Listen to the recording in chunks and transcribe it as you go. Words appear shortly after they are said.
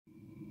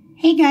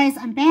Hey guys,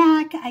 I'm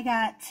back. I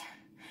got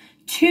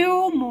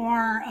two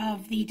more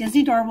of the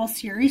Disney Doorables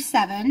Series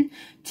 7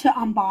 to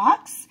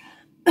unbox.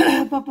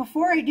 But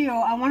before I do,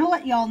 I want to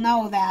let y'all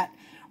know that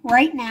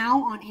right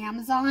now on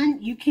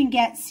Amazon, you can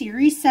get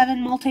Series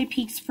 7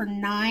 multi-peaks for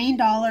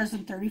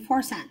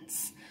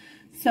 $9.34.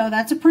 So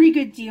that's a pretty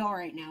good deal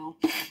right now.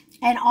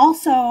 And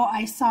also,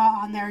 I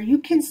saw on there, you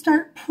can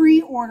start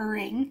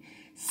pre-ordering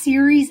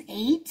Series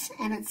 8,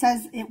 and it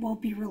says it will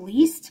be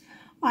released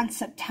on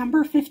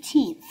September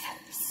 15th.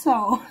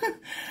 So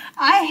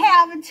I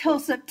have until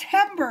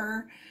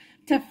September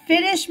to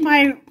finish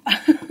my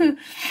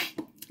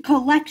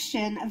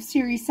collection of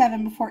Series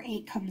 7 before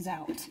 8 comes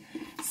out.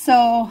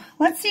 So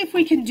let's see if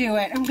we can do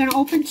it. I'm going to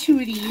open two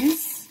of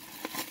these.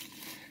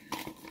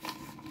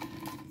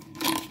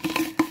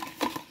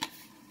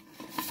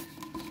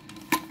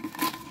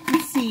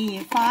 Let's see,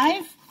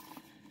 5?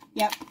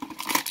 Yep.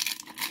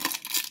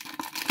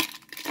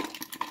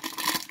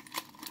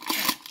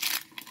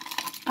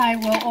 I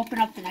will open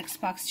up the next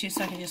box too,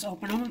 so I can just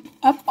open them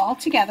up all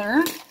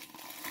together.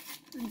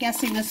 I'm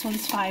guessing this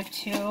one's 5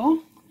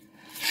 too.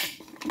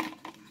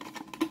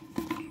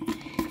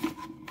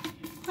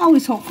 I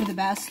always hope for the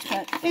best,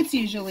 but it's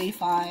usually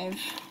 5.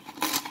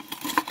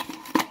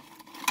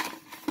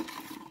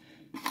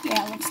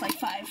 Yeah, it looks like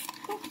 5.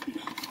 Oh,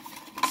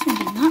 this one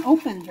did not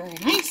open very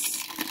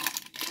nice.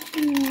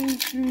 2,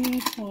 3,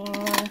 4,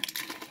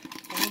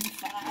 and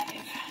 5.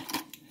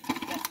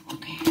 Yep,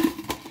 okay.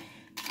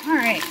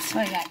 Alright, so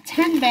I got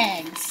 10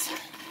 bags.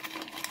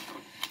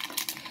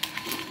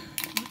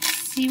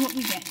 Let's see what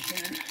we get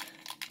here.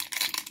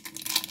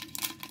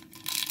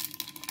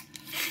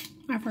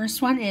 Our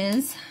first one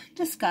is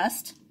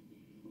Disgust.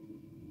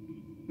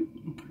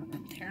 I'll put it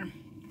up there.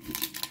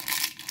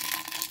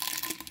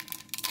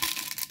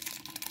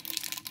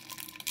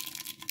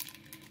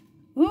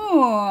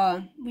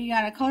 Ooh, we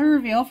got a color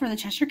reveal for the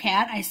Cheshire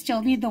Cat. I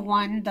still need the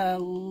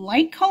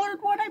light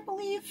colored one, I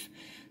believe.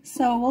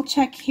 So we'll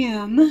check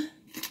him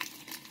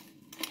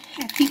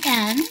at the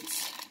end.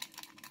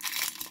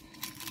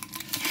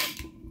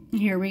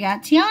 Here we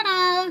got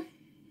Tiana.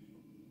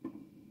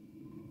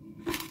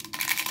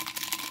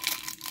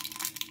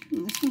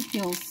 Ooh, this one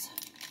feels...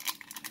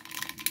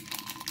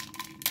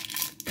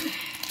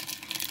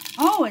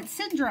 Oh, it's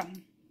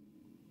Syndrome.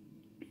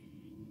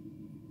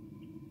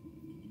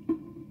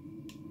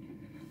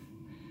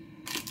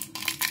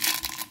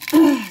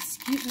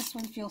 Excuse, this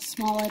one feels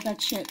small. I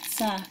bet you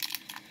it's,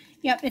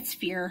 yep, it's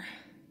Fear.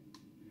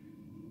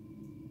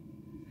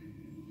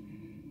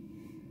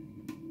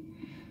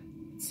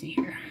 Let's see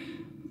here.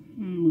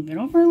 Move it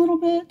over a little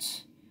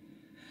bit.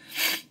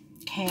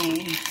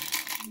 Okay,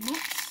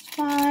 next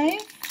 5.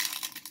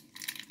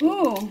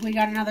 Ooh, we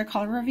got another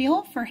color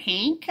reveal for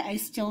Hank. I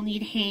still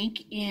need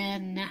Hank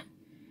in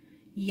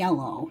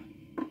yellow.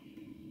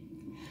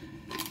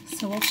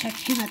 So we'll check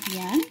him at the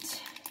end.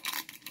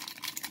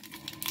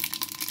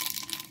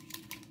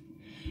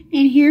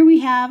 And here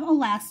we have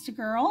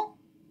Elastigirl.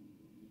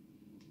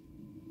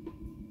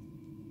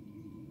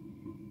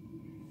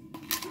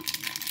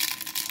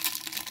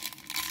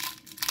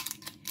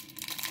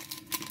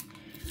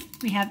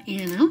 We have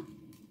Anna.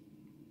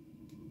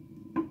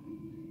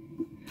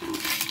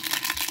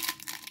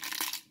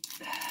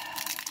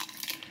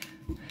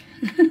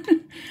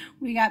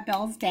 We got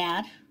Belle's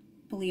dad. I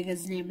believe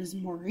his name is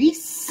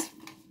Maurice.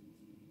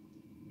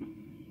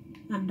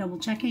 I'm double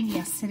checking.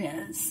 Yes, it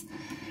is.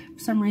 For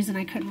some reason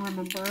I couldn't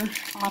remember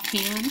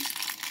offhand.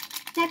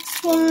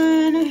 Next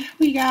one,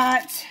 we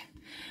got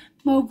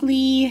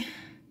Mowgli.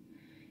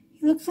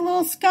 He looks a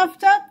little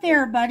scuffed up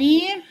there,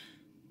 buddy.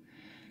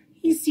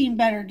 He's seen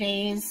better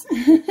days.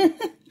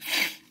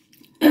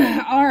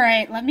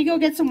 Alright, let me go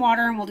get some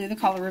water and we'll do the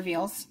color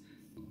reveals.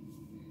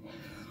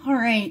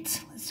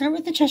 Alright, let's start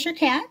with the Cheshire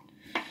Cat.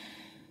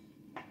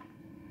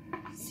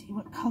 See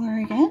what color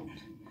I get.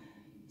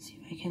 See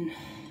if I can...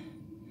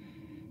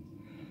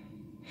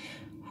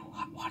 Oh,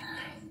 hot water.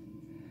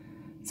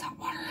 It's hot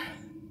water.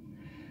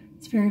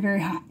 It's very,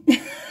 very hot.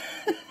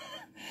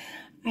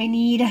 I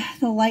need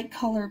the light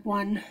colored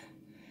one.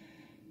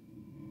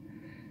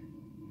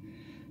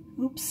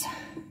 Oops.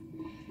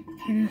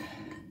 Kind of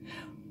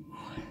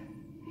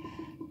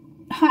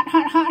hot,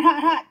 hot, hot,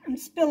 hot, hot. I'm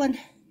spilling.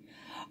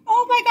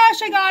 Oh my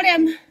gosh, I got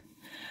him.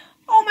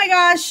 Oh my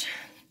gosh.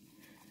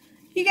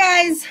 You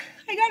guys,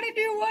 I got a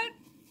new one.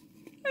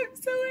 I'm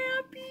so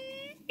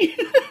happy.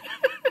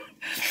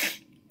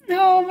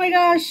 Oh my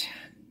gosh.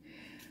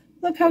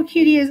 Look how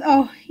cute he is.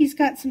 Oh, he's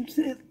got some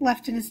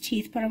left in his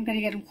teeth, but I'm going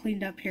to get him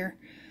cleaned up here.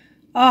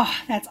 Oh,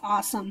 that's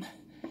awesome.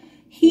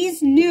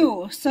 He's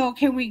new, so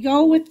can we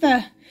go with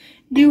the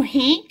new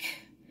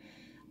Hank?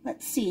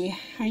 Let's see.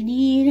 I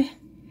need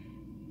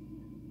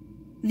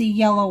the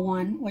yellow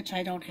one, which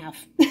I don't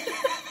have.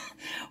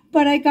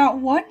 But I got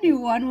one new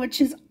one, which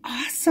is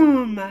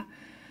awesome.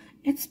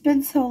 It's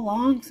been so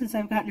long since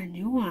I've gotten a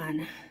new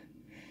one.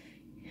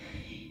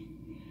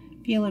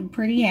 Feeling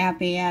pretty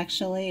happy,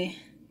 actually.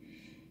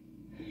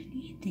 I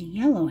need the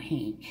yellow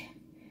Hank.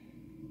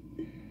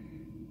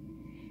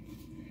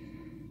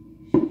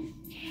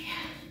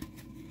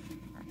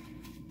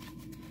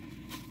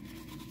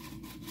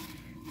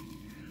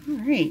 All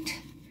right.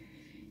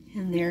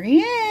 And there he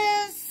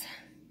is.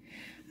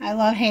 I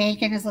love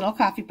Hank and his little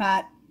coffee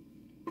pot.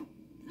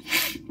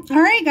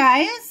 All right,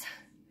 guys.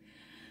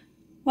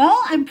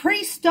 Well, I'm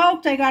pretty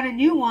stoked I got a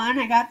new one.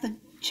 I got the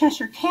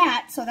Cheshire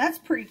Cat, so that's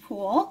pretty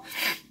cool.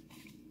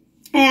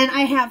 And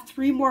I have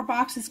 3 more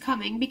boxes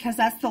coming because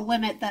that's the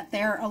limit that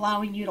they're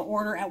allowing you to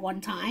order at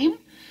one time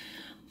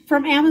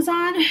from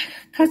Amazon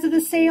because of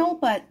the sale,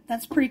 but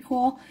that's pretty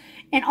cool.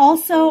 And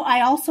also,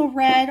 I also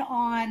read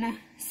on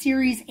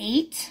Series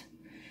 8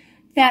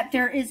 that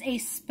there is a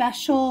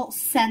special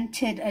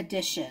scented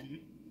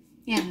edition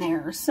in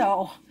there.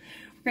 So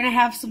we're going to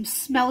have some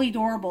smelly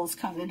Doorables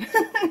coming.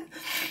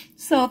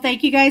 So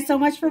thank you guys so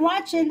much for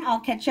watching. I'll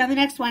catch you on the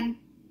next one.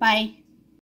 Bye.